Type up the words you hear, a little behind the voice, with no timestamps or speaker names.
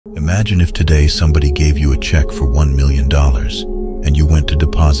Imagine if today somebody gave you a check for $1 million and you went to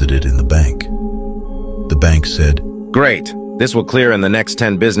deposit it in the bank. The bank said, "Great. This will clear in the next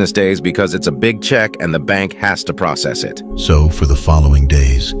 10 business days because it's a big check and the bank has to process it." so for the following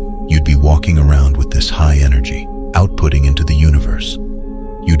days, you'd be walking around with this high energy, outputting into the universe.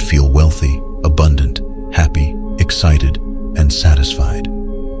 You'd feel wealthy, abundant, happy, excited, and satisfied.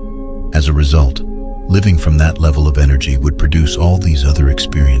 As a result, living from that level of energy would produce all these other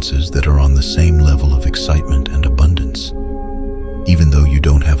experiences that are on the same level of excitement and abundance. Even though you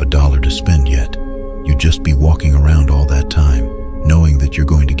don't have a dollar to spend yet, you'd just be walking around all that time, knowing that you're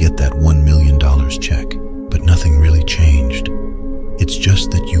going to get that $1 million check, but nothing really changed. It's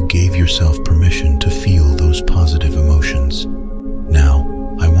just that you gave yourself permission to feel those positive emotions.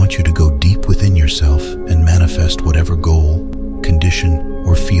 Now, I want you to go deep within yourself and manifest whatever goal, condition,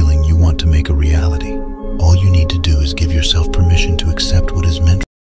 or feeling you want to make a reality. All you need to do is give yourself permission to accept what is meant